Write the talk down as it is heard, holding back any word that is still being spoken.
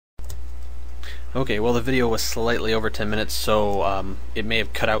Okay, well the video was slightly over 10 minutes, so it may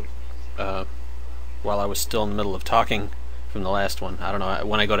have cut out while I was still in the middle of talking from the last one. I don't know,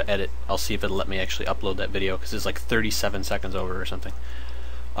 when I go to edit, I'll see if it'll let me actually upload that video, because it's like 37 seconds over or something.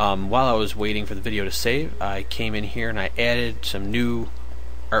 While I was waiting for the video to save, I came in here and I added some new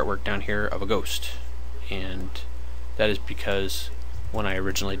artwork down here of a ghost. And that is because when I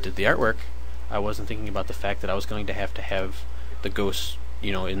originally did the artwork, I wasn't thinking about the fact that I was going to have the ghosts,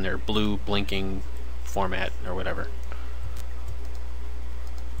 you know, in their blue blinking format or whatever.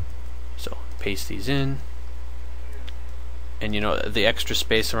 So paste these in, and you know, the extra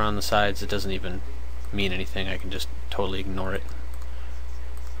space around the sides, it doesn't even mean anything. I can just totally ignore it.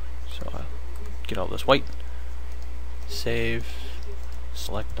 So I'll get all this white, save,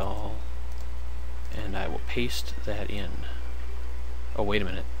 select all, and I will paste that in. Oh, wait a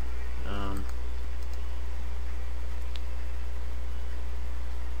minute.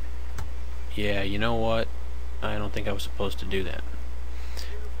 Yeah, you know what? I don't think I was supposed to do that.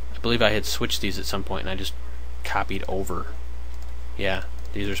 I believe I had switched these at some point and I just copied over. Yeah,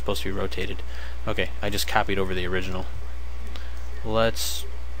 these are supposed to be rotated. Okay, I just copied over the original. Let's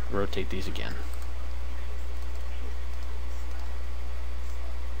rotate these again.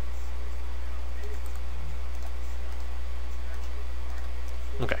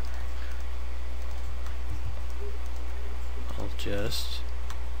 Okay. I'll just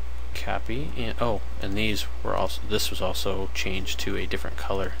copy and and these were also, this was also changed to a different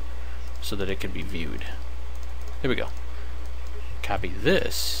color so that it could be viewed. There we go. Copy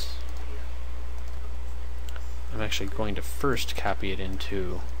this. I'm actually going to first copy it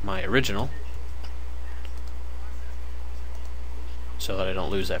into my original so that I don't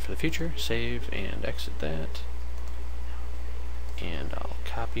lose that for the future. Save and exit that, and I'll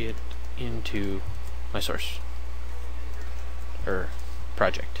copy it into my source or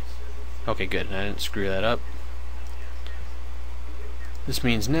project. Okay, good. I didn't screw that up. This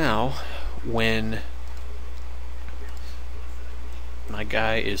means now when my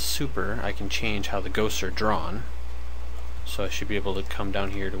guy is super, I can change how the ghosts are drawn. So I should be able to come down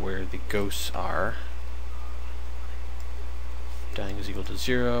here to where the ghosts are. Dying is equal to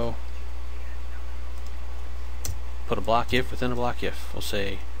 0. Put a block if within a block if. We'll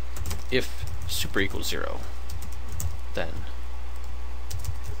say if super equals 0, then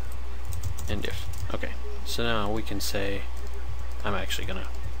and if. Okay, so now we can say, I'm actually gonna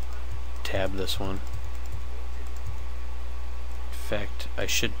tab this one. In fact, I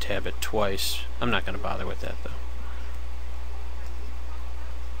should tab it twice. I'm not gonna bother with that though.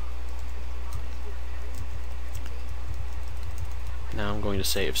 Now I'm going to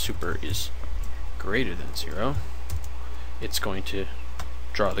say if super is greater than 0, it's going to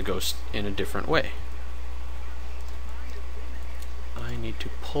draw the ghost in a different way. I need to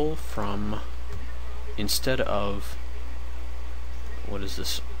pull from, instead of, what is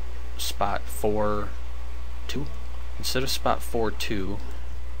this, spot 4, 2? Instead of spot 4, 2,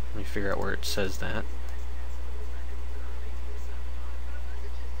 let me figure out where it says that.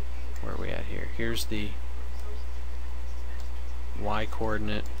 Where are we at here? Here's the Y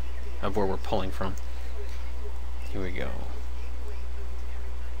coordinate of where we're pulling from. Here we go.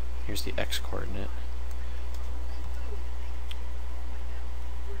 Here's the X coordinate.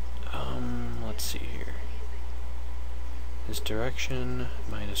 Let's see here. This direction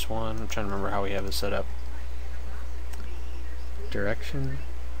 -1. I'm trying to remember how we have this set up. Direction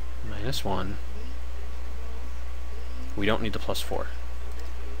 -1. We don't need the +4.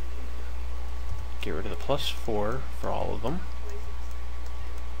 Get rid of the +4 for all of them.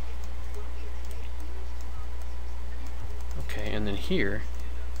 Okay, and then here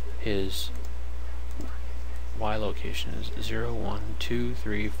his Y location is 0, 1, 2,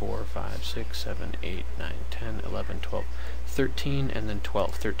 3, 4, 5, 6, 7, 8, 9, 10, 11, 12, 13, and then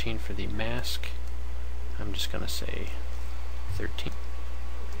 12. 13 for the mask. I'm just going to say 13.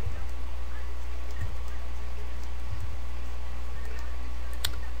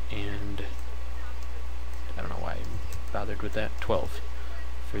 And I don't know why I bothered with that. 12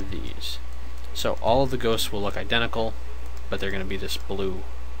 for these. So all of the ghosts will look identical, but they're going to be this blue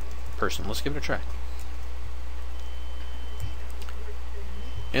person. Let's give it a try.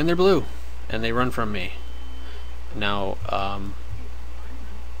 And they're blue, and they run from me. Now,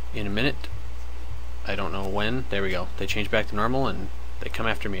 in a minute, I don't know when, there we go, they change back to normal and they come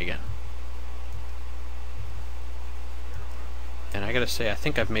after me again. And I gotta say, I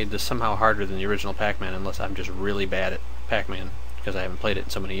think I've made this somehow harder than the original Pacman, unless I'm just really bad at Pacman, because I haven't played it in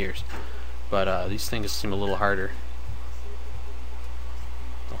so many years. But these things seem a little harder.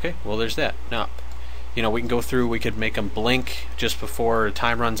 Okay, well there's that. Now, You know, we can go through, we could make them blink just before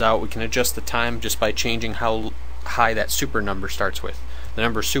time runs out. We can adjust the time just by changing how high that super number starts with. The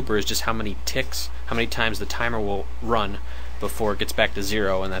number super is just how many ticks, how many times the timer will run before it gets back to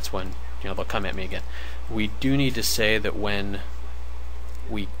 0, and that's when, you know, they'll come at me again. We do need to say that when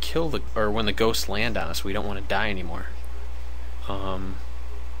we kill the, or when the ghosts land on us, we don't want to die anymore.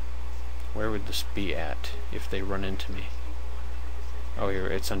 Where would this be at if they run into me? Oh, here,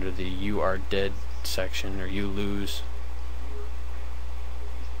 it's under the "you are dead" section, or "you lose."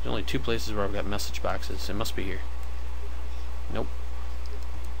 There's only 2 places where I've got message boxes. It must be here. Nope.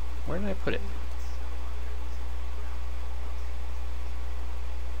 Where did I put it?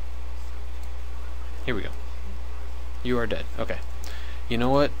 Here we go. You are dead. Okay. You know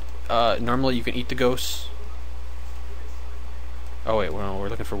what? Normally you can eat the ghosts. Oh wait, well, we're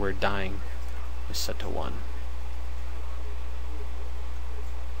looking for where dying is set to 1.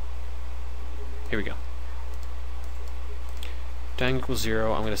 Here we go. Dying equals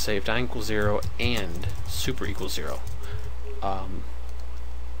 0. I'm going to say if dying equals 0 and super equals 0.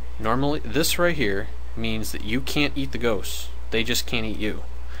 Normally, this right here means that you can't eat the ghosts. They just can't eat you.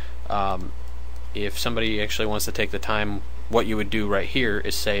 If somebody actually wants to take the time, what you would do right here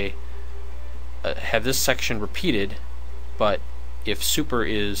is say, have this section repeated, but if super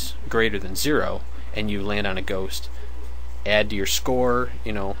is greater than 0 and you land on a ghost, add to your score,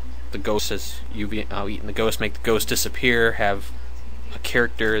 you know, the ghost says you've eaten the ghost, make the ghost disappear, have a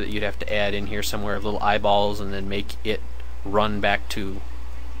character that you'd have to add in here somewhere, little eyeballs, and then make it run back to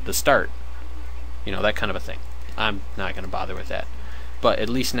the start. You know, that kind of a thing. I'm not going to bother with that. But at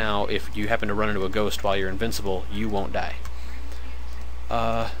least now, if you happen to run into a ghost while you're invincible, you won't die.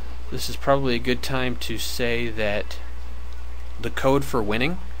 This is probably a good time to say that the code for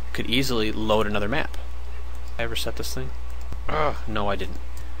winning could easily load another map. I ever set this thing? No, I didn't.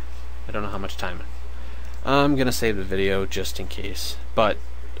 I don't know how much time. I'm gonna save the video just in case. But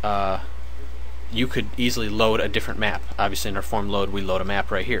you could easily load a different map. Obviously, in our form load, we load a map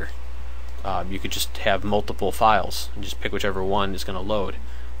right here. You could just have multiple files and just pick whichever one is going to load.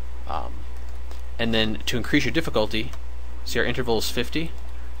 And then to increase your difficulty, see our interval is 50.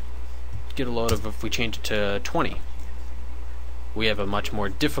 Get a load of, if we change it to 20, we have a much more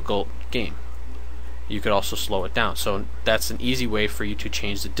difficult game. You could also slow it down. So that's an easy way for you to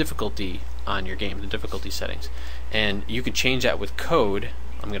change the difficulty on your game, the difficulty settings. And you could change that with code.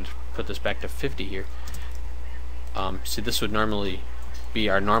 I'm going to put this back to 50 here. See, this would normally be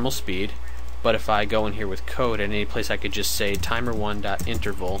our normal speed, but if I go in here with code at any place, I could just say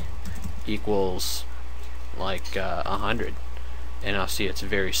timer1.interval equals like 100, and I'll see it's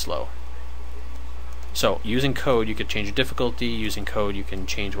very slow. So using code, you could change your difficulty. Using code, you can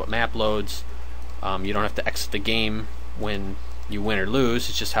change what map loads. You don't have to exit the game when you win or lose.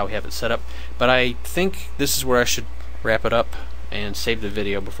 It's just how we have it set up. But I think this is where I should wrap it up and save the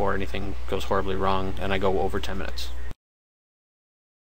video before anything goes horribly wrong and I go over 10 minutes.